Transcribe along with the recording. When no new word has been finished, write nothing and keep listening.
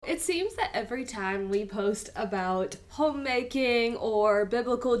It seems that every time we post about homemaking or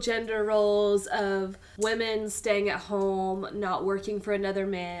biblical gender roles of women staying at home, not working for another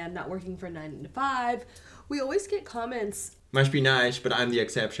man, not working for 9 to 5, we always get comments Must be nice, but I'm the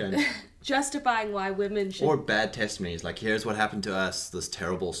exception. justifying why women should... Or bad testimonies, like here's what happened to us, this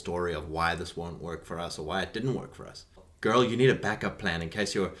terrible story of why this won't work for us or why it didn't work for us. Girl, you need a backup plan in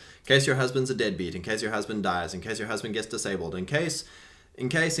case your husband's a deadbeat, in case your husband dies, in case your husband gets disabled, in case,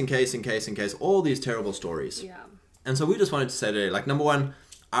 all these terrible stories. Yeah. And so we just wanted to say today, like, number one,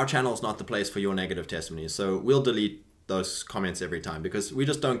 our channel is not the place for your negative testimonies. So we'll delete those comments every time because we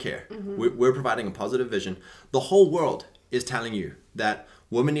just don't care. Mm-hmm. We're providing a positive vision. The whole world is telling you that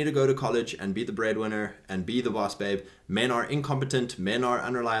women need to go to college and be the breadwinner and be the boss babe. Men are incompetent. Men are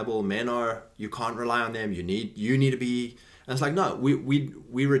unreliable. You can't rely on them. You need to be. And it's like, no,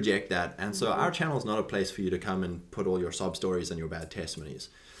 we reject that. And so our channel is not a place for you to come and put all your sob stories and your bad testimonies.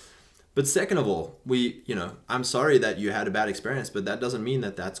 But second of all, I'm sorry that you had a bad experience, but that doesn't mean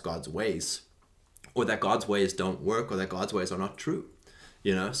that that's God's ways, or that God's ways don't work, or that God's ways are not true.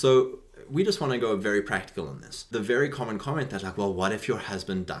 So we just want to go very practical on this. The very common comment that's like, well, what if your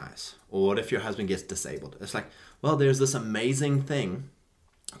husband dies? Or what if your husband gets disabled? It's like, well, there's this amazing thing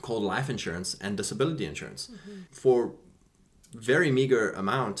called life insurance and disability insurance. Mm-hmm. For very meager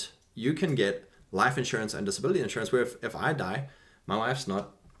amount, you can get life insurance and disability insurance where if I die, my wife's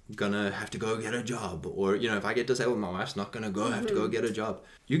not gonna have to go get a job, or if I get disabled, my wife's not gonna have to go get a job.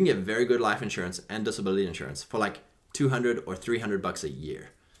 You can get very good life insurance and disability insurance for like $200 or $300 a year.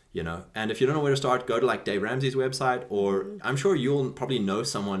 And if you don't know where to start, go to like Dave Ramsey's website, or I'm sure you'll probably know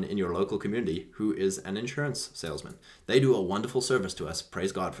someone in your local community who is an insurance salesman. They do a wonderful service to us.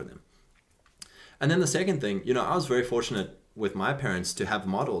 Praise God for them. And then the second thing, I was very fortunate with my parents to have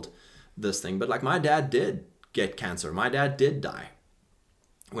modeled this thing, but like my dad did get cancer. My dad did die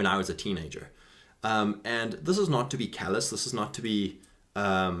when I was a teenager. And this is not to be callous. This is not to be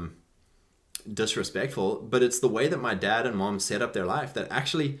disrespectful, but it's the way that my dad and mom set up their life that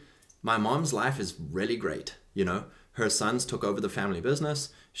actually my mom's life is really great. Her sons took over the family business.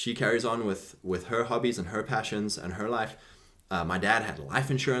 She carries on with her hobbies and her passions and her life. My dad had life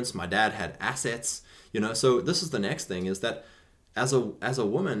insurance. My dad had assets. So this is the next thing, is that as a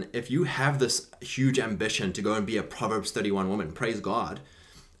woman, if you have this huge ambition to go and be a Proverbs 31 woman, praise God,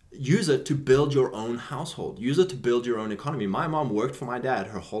 use it to build your own household. Use it to build your own economy. My mom worked for my dad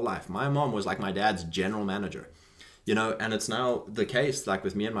her whole life. My mom was like my dad's general manager, and it's now the case, like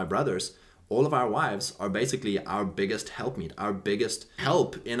with me and my brothers, all of our wives are basically our biggest helpmeet, our biggest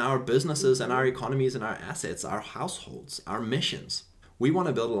help in our businesses and our economies and our assets, our households, our missions. We want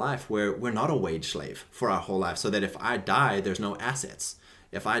to build a life where we're not a wage slave for our whole life, so that if I die, there's no assets.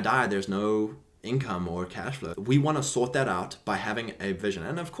 If I die, there's no income or cash flow. We want to sort that out by having a vision.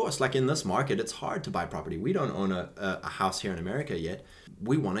 And of course, like in this market, it's hard to buy property. We don't own a house here in America yet.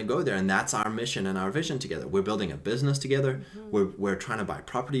 We want to go there, and that's our mission and our vision together. We're building a business together. Mm-hmm. We're trying to buy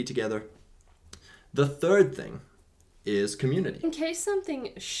property together. The third thing is community. In case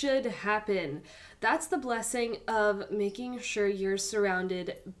something should happen, that's the blessing of making sure you're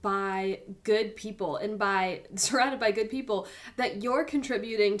surrounded by good people, and by surrounded by good people, that you're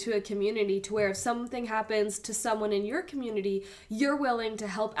contributing to a community to where if something happens to someone in your community, you're willing to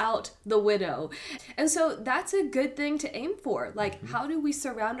help out the widow. And so that's a good thing to aim for. Like, how do we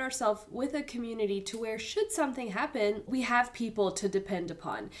surround ourselves with a community to where should something happen, we have people to depend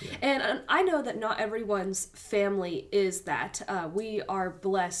upon? Yeah. And I know that not everyone's family is that. We are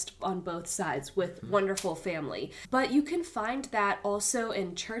blessed on both sides with wonderful family, but you can find that also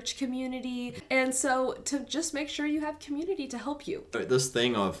in church community. And so to just make sure you have community to help you. This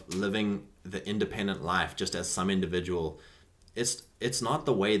thing of living the independent life just as some individual, it's not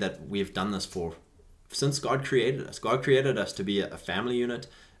the way that we've done this since God created us. God created us to be a family unit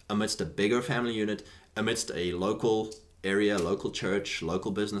amidst a bigger family unit, amidst a local area, local church,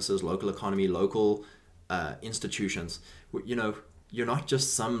 local businesses, local economy, local institutions. You're not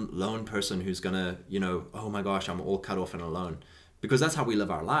just some lone person who's gonna, oh my gosh, I'm all cut off and alone, because that's how we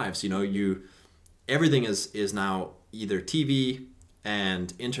live our lives. Everything is now either TV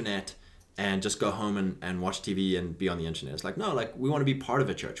and internet, and just go home and watch TV and be on the internet. It's like, no, like we want to be part of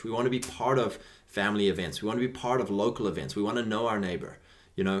a church. We want to be part of family events. We want to be part of local events. We want to know our neighbor.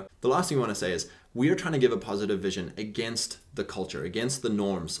 The last thing we want to say is we are trying to give a positive vision against the culture, against the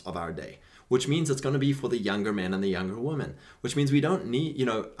norms of our day, which means it's going to be for the younger men and the younger women, which means we don't need,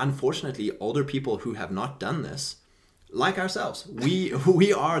 unfortunately, older people who have not done this, like ourselves.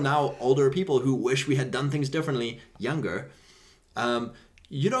 We are now older people who wish we had done things differently, younger.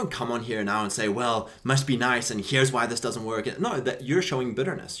 you don't come on here now and say, well, must be nice and here's why this doesn't work. No, that you're showing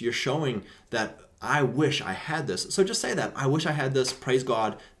bitterness. You're showing that I wish I had this. So just say that. I wish I had this. Praise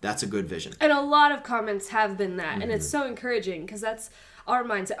God. That's a good vision. And a lot of comments have been that. And it's so encouraging because that's our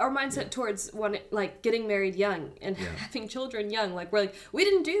mindset. Our mindset towards like getting married young and having children young. Like we're like, we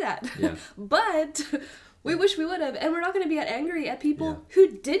didn't do that. Yeah. But we wish we would have. And we're not going to be angry at people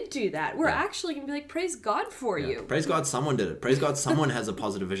who did do that. We're actually going to be like, praise God for you. Praise God someone did it. Praise God someone has a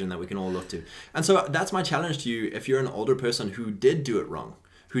positive vision that we can all look to. And so that's my challenge to you. If you're an older person who did do it wrong,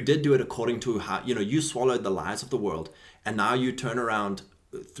 who did do it according to how, you swallowed the lies of the world, and now you turn around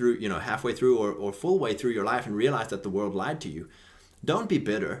through, halfway through or full way through your life and realize that the world lied to you. Don't be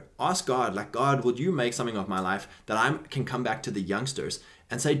bitter. Ask God, like, God, would you make something of my life that I can come back to the youngsters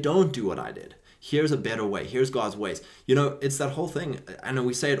and say, don't do what I did. Here's a better way. Here's God's ways. It's that whole thing. I know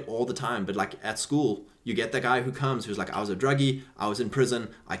we say it all the time, but like at school, you get the guy who comes who's like, I was a druggie, I was in prison,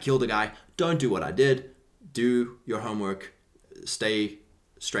 I killed a guy. Don't do what I did. Do your homework. Stay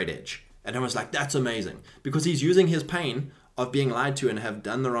straight edge. And everyone's like, that's amazing, because he's using his pain of being lied to and have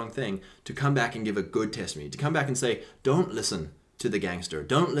done the wrong thing to come back and give a good testimony, to come back and say, don't listen to the gangster,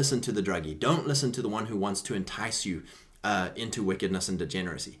 don't listen to the druggie, don't listen to the one who wants to entice you into wickedness and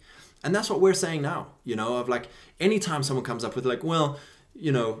degeneracy. And that's what we're saying now, of like, anytime someone comes up with like, well,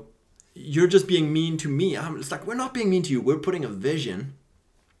 you're just being mean to me. It's like, we're not being mean to you. We're putting a vision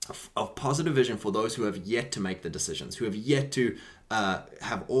of positive vision for those who have yet to make the decisions, who have yet to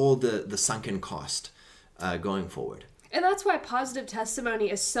have all the sunken cost going forward. And that's why positive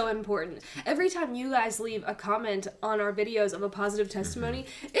testimony is so important. Every time you guys leave a comment on our videos of a positive testimony,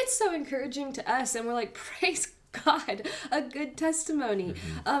 it's so encouraging to us. And we're like, praise God, a good testimony.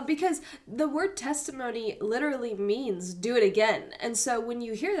 Because the word testimony literally means do it again. And so when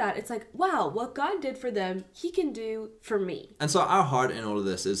you hear that, it's like, wow, what God did for them, he can do for me. And so our heart in all of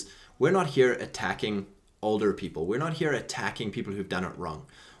this is, we're not here attacking older people. We're not here attacking people who've done it wrong.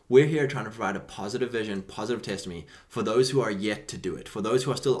 We're here trying to provide a positive vision, positive testimony for those who are yet to do it, for those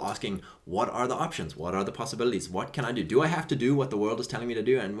who are still asking, what are the options? What are the possibilities? What can I do? Do I have to do what the world is telling me to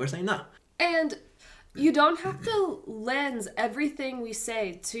do? And we're saying no. And you don't have to lens everything we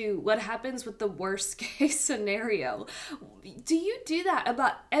say to what happens with the worst case scenario. Do you do that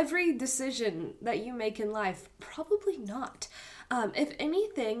about every decision that you make in life? Probably not. If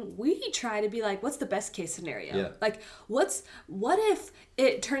anything, we try to be like, what's the best case scenario? Yeah. Like, what if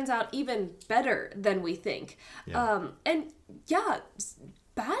it turns out even better than we think? Yeah.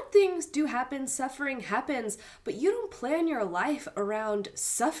 Bad things do happen, suffering happens, but you don't plan your life around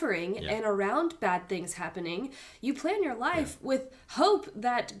suffering and around bad things happening. You plan your life with hope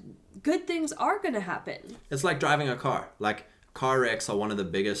that good things are going to happen. It's like driving a car. Like, car wrecks are one of the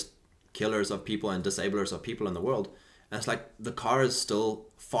biggest killers of people and disablers of people in the world. And it's like, the car is still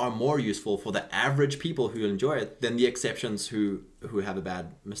far more useful for the average people who enjoy it than the exceptions who have a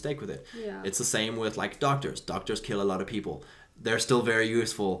bad mistake with it. Yeah. It's the same with like doctors. Doctors kill a lot of people. They're still very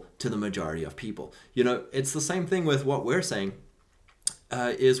useful to the majority of people. It's the same thing with what we're saying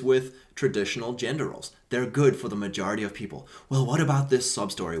is with traditional gender roles. They're good for the majority of people. Well, what about this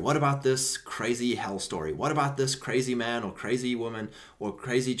sub story? What about this crazy hell story? What about this crazy man or crazy woman or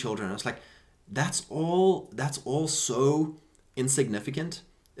crazy children? It's like, that's all so insignificant.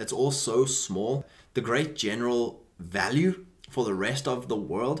 It's all so small. The great general value for the rest of the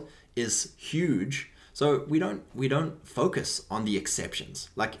world is huge. So we don't focus on the exceptions.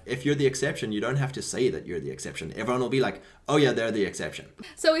 Like, if you're the exception, you don't have to say that you're the exception. Everyone will be like, oh yeah, they're the exception.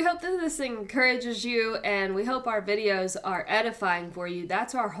 So we hope that this encourages you, and we hope our videos are edifying for you.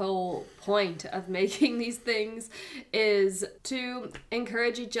 That's our whole point of making these things, is to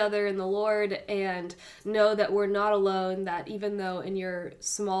encourage each other in the Lord and know that we're not alone, that even though in your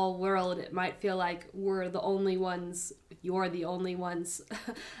small world it might feel like we're the only ones, you're the only ones,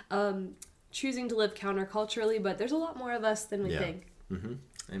 choosing to live counterculturally, but there's a lot more of us than we think.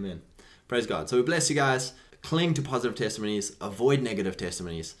 Amen. Praise God. So we bless you guys. Cling to positive testimonies. Avoid negative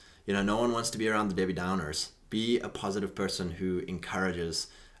testimonies. No one wants to be around the Debbie Downers. Be a positive person who encourages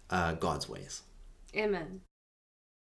God's ways. Amen.